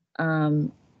pot,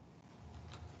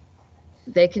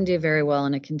 they can do very well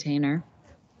in a container.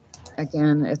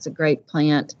 Again, it's a great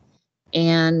plant.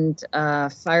 And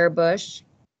firebush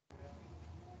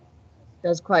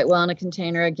does quite well in a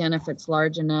container, again, if it's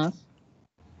large enough.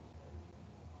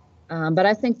 But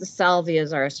I think the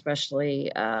salvias are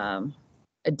especially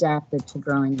adapted to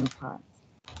growing in pots.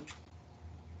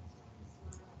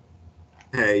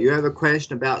 Okay, you have a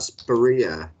question about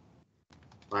spirea.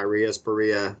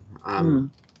 Spirea.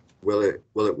 Will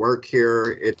it work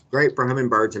here? It's great for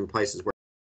hummingbirds in places where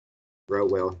it grow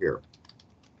well here.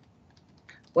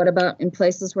 What about in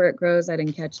places where it grows? I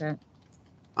didn't catch that.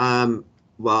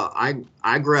 Well,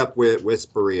 I grew up with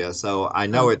spirea, so I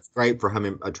know it's great for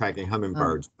attracting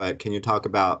hummingbirds. But can you talk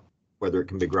about whether it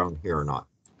can be grown here or not?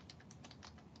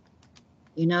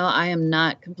 You know, I am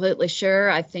not completely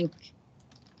sure. I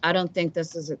don't think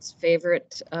this is its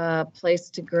favorite place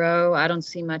to grow. I don't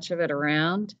see much of it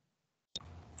around,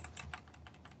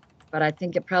 but I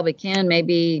think it probably can.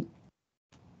 Maybe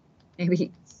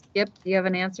Skip, do you have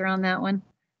an answer on that one?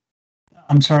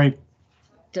 I'm sorry.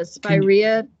 Does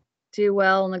spirea do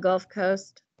well on the Gulf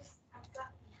Coast?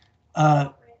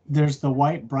 There's the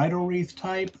white bridal wreath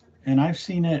type, and I've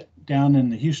seen it down in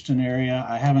the Houston area.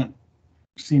 I haven't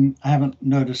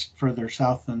noticed further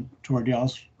south than toward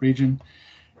y'all's region.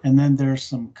 And then there's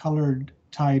some colored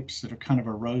types that are kind of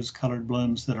a rose-colored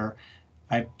blooms that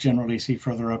I generally see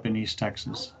further up in East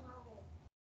Texas.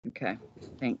 Okay,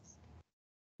 thanks.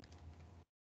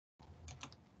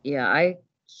 Yeah, I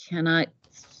cannot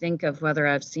think of whether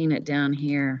I've seen it down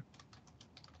here.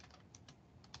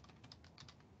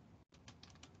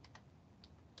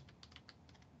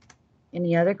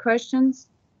 Any other questions?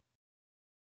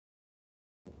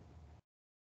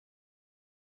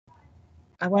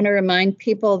 I want to remind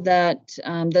people that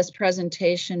this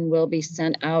presentation will be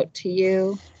sent out to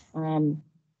you,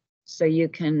 so you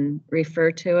can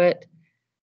refer to it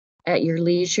at your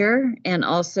leisure. And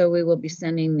also we will be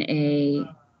sending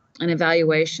an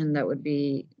evaluation that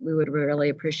we would really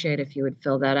appreciate if you would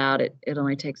fill that out. It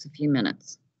only takes a few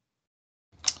minutes.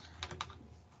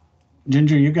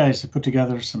 Ginger, you guys have put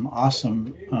together some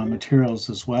awesome materials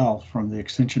as well from the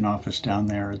extension office down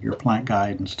there, your plant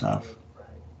guide and stuff.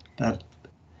 That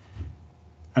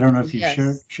I don't know if you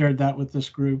shared that with this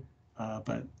group,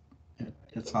 but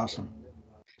it's awesome.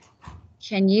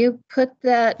 Can you put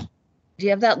that? Do you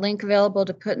have that link available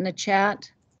to put in the chat?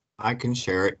 I can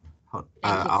share it.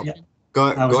 I'll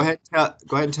go ahead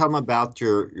and tell them about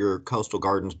your coastal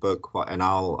gardens book, and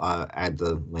I'll add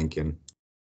the link in.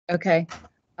 Okay.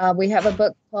 We have a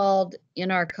book called In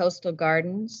Our Coastal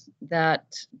Gardens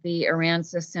that the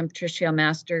Aransas Simtricio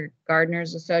Master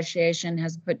Gardeners Association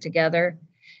has put together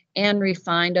and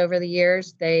refined over the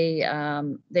years. They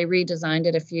redesigned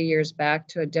it a few years back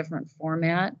to a different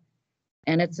format,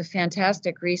 and it's a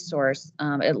fantastic resource.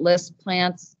 It lists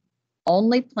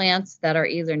only plants that are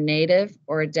either native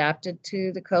or adapted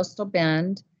to the coastal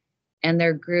bend, and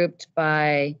they're grouped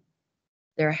by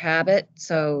their habit.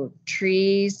 So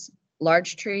trees,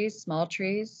 large trees, small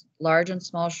trees, large and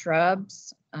small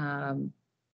shrubs,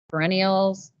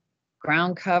 perennials,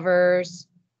 ground covers.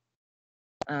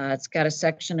 It's got a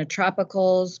section of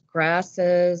tropicals,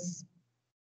 grasses,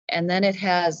 and then it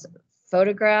has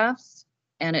photographs,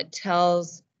 and it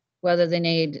tells whether they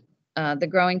need the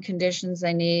growing conditions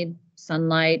they need,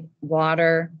 sunlight,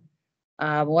 water,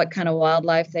 what kind of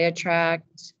wildlife they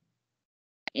attract.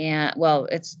 And well,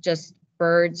 it's just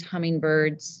birds,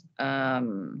 hummingbirds,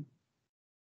 and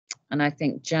I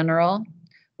think general,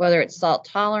 whether it's salt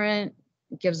tolerant,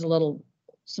 it gives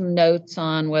some notes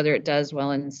on whether it does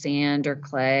well in sand or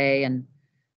clay. And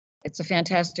it's a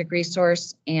fantastic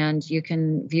resource, and you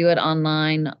can view it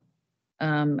online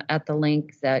at the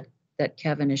link that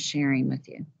Kevin is sharing with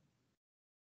you.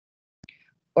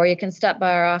 Or you can stop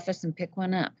by our office and pick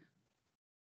one up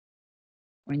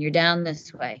when you're down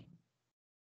this way.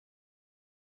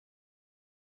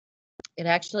 It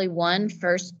actually won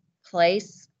first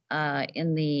place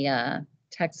in the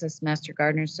Texas Master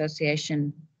Gardener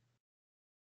Association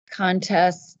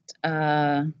contest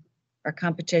or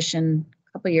competition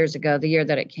a couple years ago, the year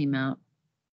that it came out.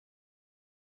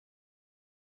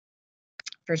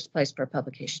 First place for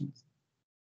publications.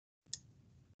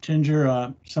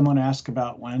 Ginger, someone asked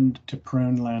about when to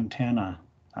prune lantana.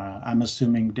 I'm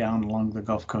assuming down along the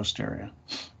Gulf Coast area.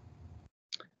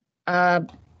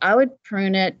 I would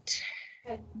prune it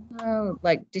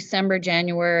like December,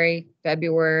 January,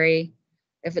 February.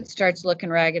 If it starts looking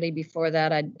raggedy before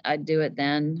that, I'd do it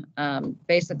then.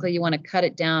 Basically, you want to cut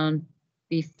it down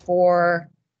before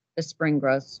the spring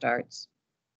growth starts.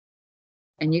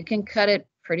 And you can cut it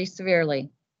pretty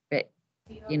severely, but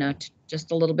you know,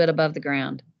 just a little bit above the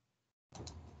ground.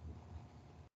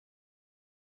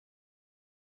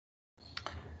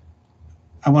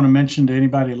 I want to mention to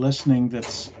anybody listening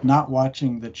that's not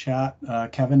watching the chat,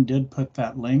 Kevin did put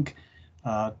that link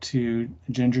to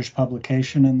Ginger's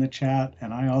publication in the chat,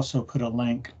 and I also put a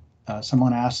link.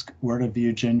 Someone asked where to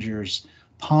view Ginger's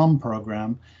PALM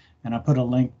program, and I put a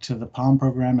link to the PALM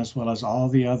program as well as all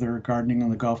the other Gardening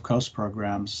on the Gulf Coast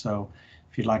programs. So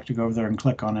if you'd like to go over there and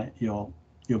click on it, you'll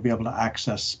be able to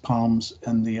access PALMs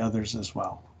and the others as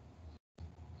well.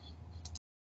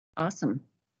 Awesome.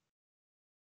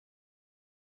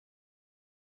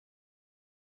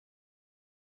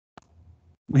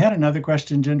 We had another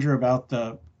question, Ginger, about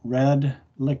the red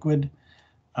liquid.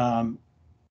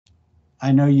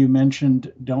 I know you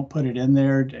mentioned don't put it in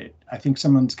there. I think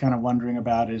someone's kind of wondering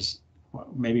about is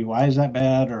maybe why is that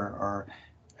bad, or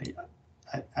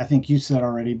I think you said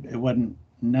already it wasn't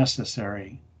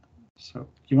necessary. So do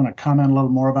you want to comment a little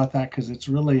more about that? Because it's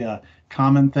really a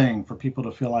common thing for people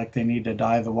to feel like they need to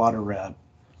dye the water red.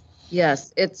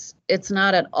 Yes, it's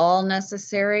not at all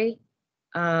necessary.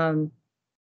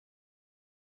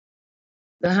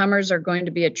 The hummers are going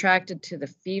to be attracted to the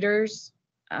feeders,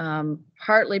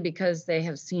 partly because they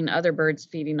have seen other birds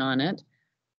feeding on it,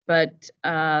 but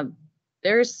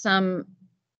there's some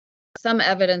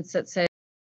evidence that says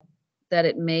that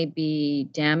it may be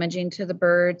damaging to the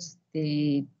birds.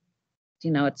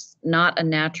 It's not a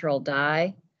natural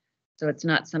dye, so it's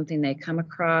not something they come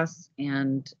across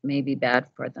and may be bad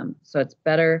for them. So it's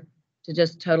better to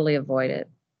just totally avoid it,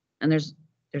 and there's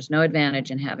no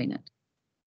advantage in having it.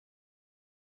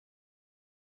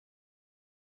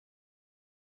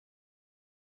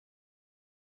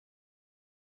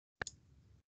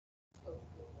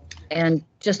 And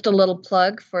just a little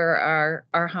plug for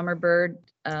our Hummingbird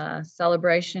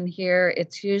celebration here.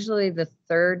 It's usually the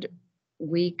third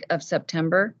week of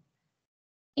September,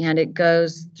 and it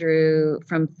goes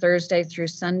from Thursday through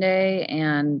Sunday.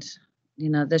 And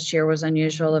this year was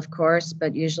unusual, of course,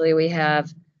 but usually we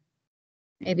have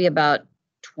maybe about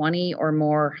 20 or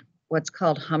more what's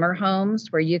called Hummer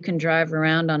homes, where you can drive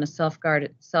around on a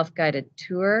self-guided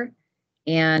tour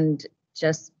and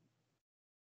just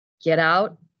get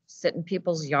out, sit in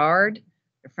people's yard,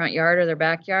 their front yard or their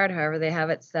backyard, however they have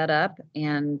it set up,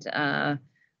 and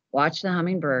watch the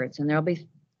hummingbirds. And there'll be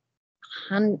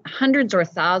hundreds or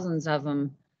thousands of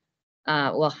them.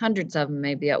 Well, hundreds of them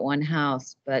maybe at one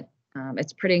house, but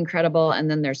it's pretty incredible.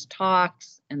 And then there's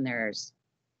talks, and there's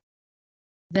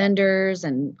vendors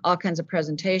and all kinds of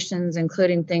presentations,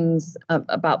 including things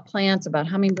about plants, about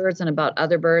hummingbirds, and about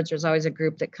other birds. There's always a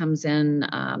group that comes in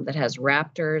that has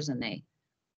raptors, and they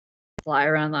fly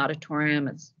around the auditorium.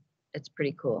 It's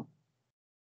pretty cool.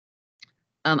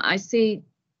 I see,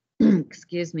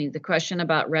 excuse me, the question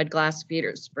about red glass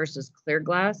feeders versus clear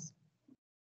glass.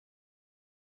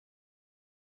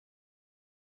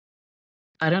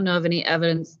 I don't know of any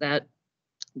evidence that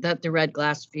the red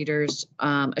glass feeders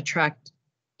attract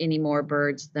any more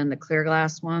birds than the clear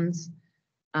glass ones.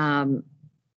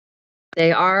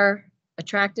 They are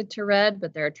attracted to red,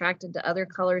 but they're attracted to other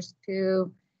colors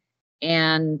too.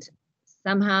 And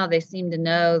somehow they seem to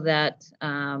know that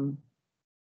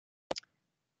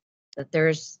that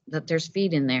there's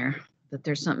feed in there, that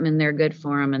there's something in there good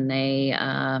for them, and they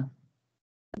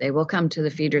will come to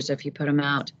the feeders if you put them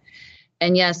out.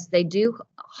 And yes, they do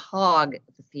hog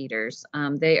the feeders.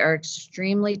 They are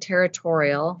extremely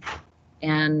territorial,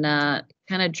 and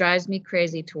kind of drives me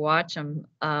crazy to watch them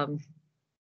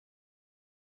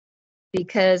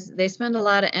because they spend a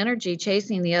lot of energy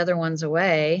chasing the other ones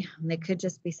away. And they could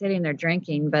just be sitting there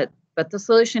drinking, but the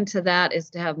solution to that is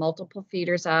to have multiple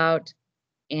feeders out.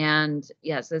 And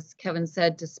yes, as Kevin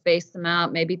said, to space them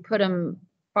out, maybe put them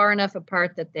far enough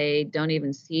apart that they don't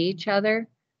even see each other.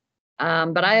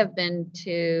 But I have been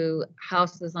to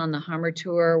houses on the Hummer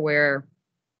tour where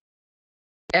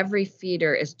every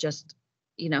feeder is just,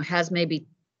 has maybe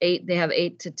they have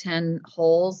 8 to 10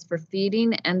 holes for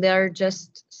feeding, and they're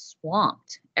just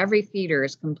swamped. Every feeder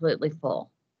is completely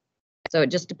full. So it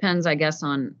just depends, I guess,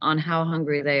 on how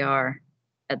hungry they are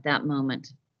at that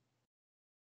moment.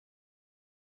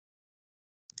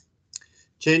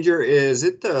 Ginger, is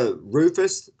it the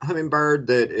Rufus hummingbird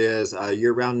that is a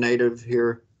year-round native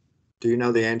here? Do you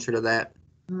know the answer to that?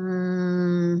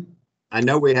 I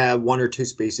know we have 1 or 2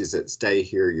 species that stay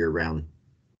here year-round.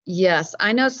 Yes,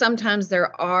 I know sometimes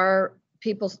there are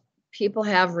people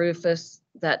have Rufus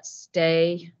that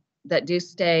do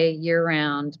stay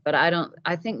year-round, but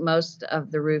I think most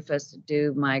of the Rufus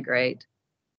do migrate.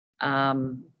 I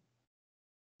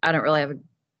don't really have a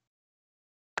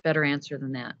better answer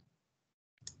than that.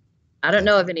 I don't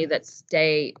know of any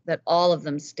that all of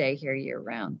them stay here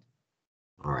year-round.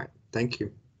 All right, thank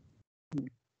you.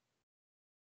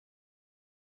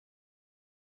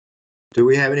 Do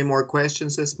we have any more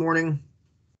questions this morning?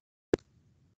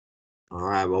 All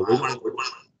right, well,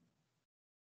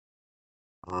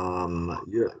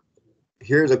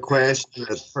 here's a question.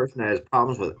 A person has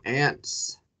problems with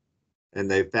ants, and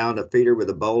they found a feeder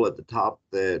with a bowl at the top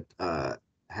that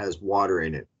has water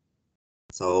in it.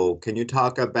 So can you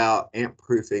talk about ant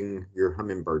proofing your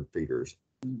hummingbird feeders?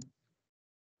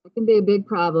 It can be a big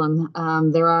problem.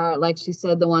 There are, like she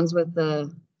said, the ones with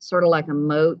the sort of like a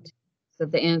moat so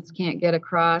that the ants can't get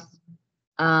across.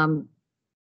 But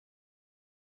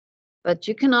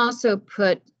you can also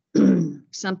put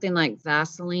something like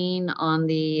Vaseline on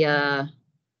the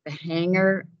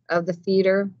hanger of the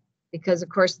feeder, because of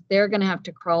course they're going to have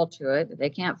to crawl to it. They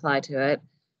can't fly to it.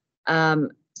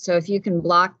 So if you can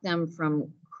block them from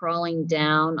crawling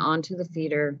down onto the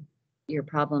feeder, your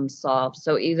problem's solved.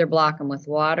 So either block them with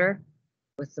water,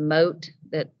 with the moat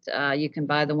that you can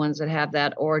buy the ones that have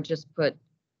that, or just put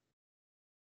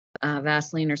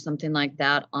Vaseline or something like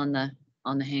that on the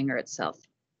hanger itself.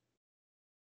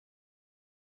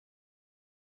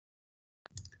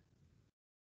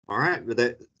 All right,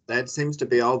 but that seems to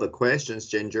be all the questions,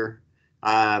 Ginger.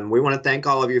 We want to thank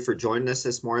all of you for joining us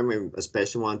this morning. We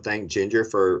especially want to thank Ginger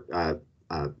for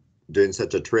doing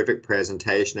such a terrific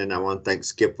presentation, and I want to thank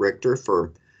Skip Richter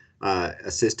for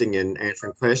assisting in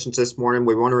answering questions this morning.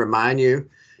 We want to remind you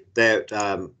that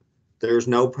there's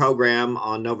no program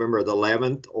on November the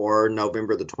 11th or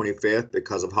November the 25th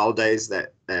because of holidays.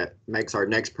 That makes our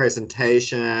next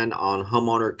presentation on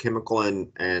homeowner chemical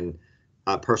and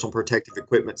personal protective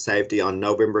equipment safety on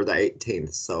November the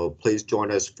 18th. So please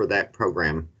join us for that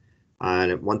program.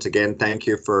 And once again, thank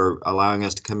you for allowing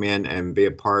us to come in and be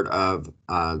a part of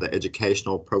the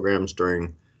educational programs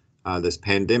during this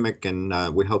pandemic.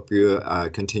 And we hope you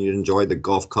continue to enjoy the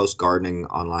Gulf Coast Gardening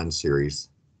online series.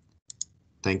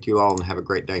 Thank you all and have a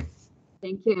great day.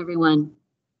 Thank you, everyone.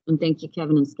 And thank you,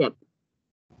 Kevin and Skip.